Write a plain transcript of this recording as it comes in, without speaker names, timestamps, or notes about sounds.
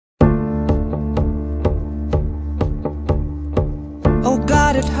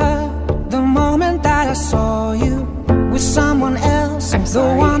God, it hurt the moment that I saw you with someone else. I'm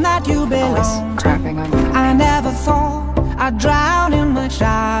sorry. The one that you belong to. Crapping on you. I never thought I'd drown in my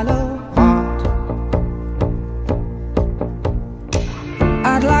shallow heart.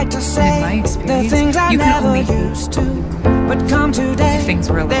 I'd like to say the things I never used to, but come today,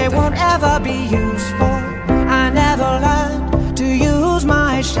 they won't ever be useful. I never learned to use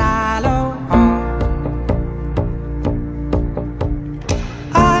my shallow heart.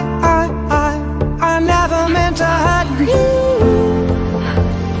 I never meant to hurt you.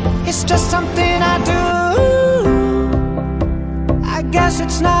 It's just something I do. I guess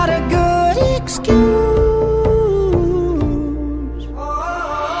it's not a good excuse.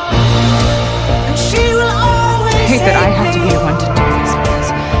 And she will always I hate that I have to be the one to do this because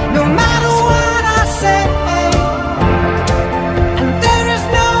no matter what I say, and there is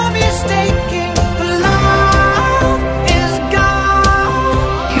no mistaking, the love is gone.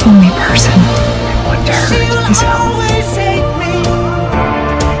 The only person I want to She hurt will is home. always hate me.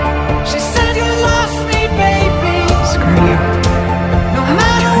 She said you lost me, baby. Screw you. No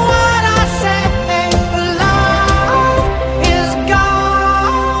matter what I say, the love is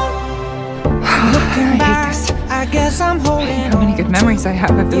gone. Looking back, I guess I'm holding How many good memories I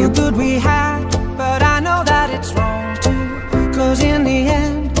have of the you. good we had, but I know that it's wrong too. 'Cause in the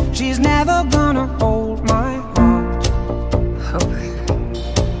end, she's never gonna hold my heart. Hope.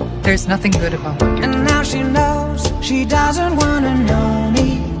 There's nothing good about what you're And doing. now she knows she doesn't wanna know me.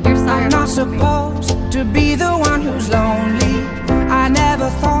 I'm not supposed to be the one who's lonely. I never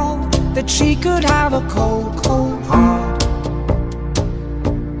thought that she could have a cold, cold heart.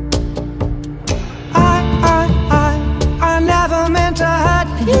 I never meant to hurt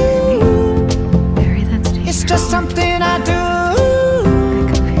you. It's just something I do.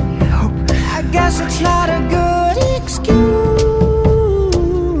 I guess it's not a good excuse.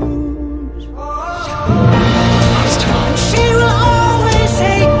 And she will always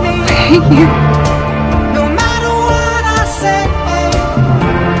hate me. I hate you. No matter what I say,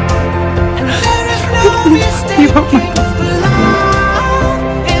 and there is no mistaking, the love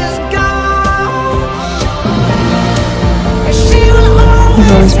is gone. And she will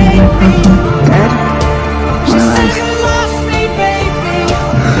always hate me. Dead? She said you lost me, baby.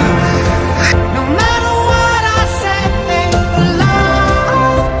 No matter what I say, the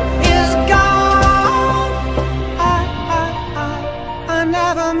love is gone. I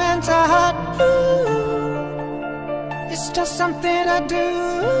never meant to hurt you. It's just something I do.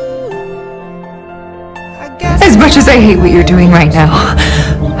 I guess As much as I hate what you're doing right now,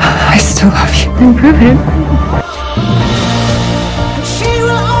 I still love you. Then prove it.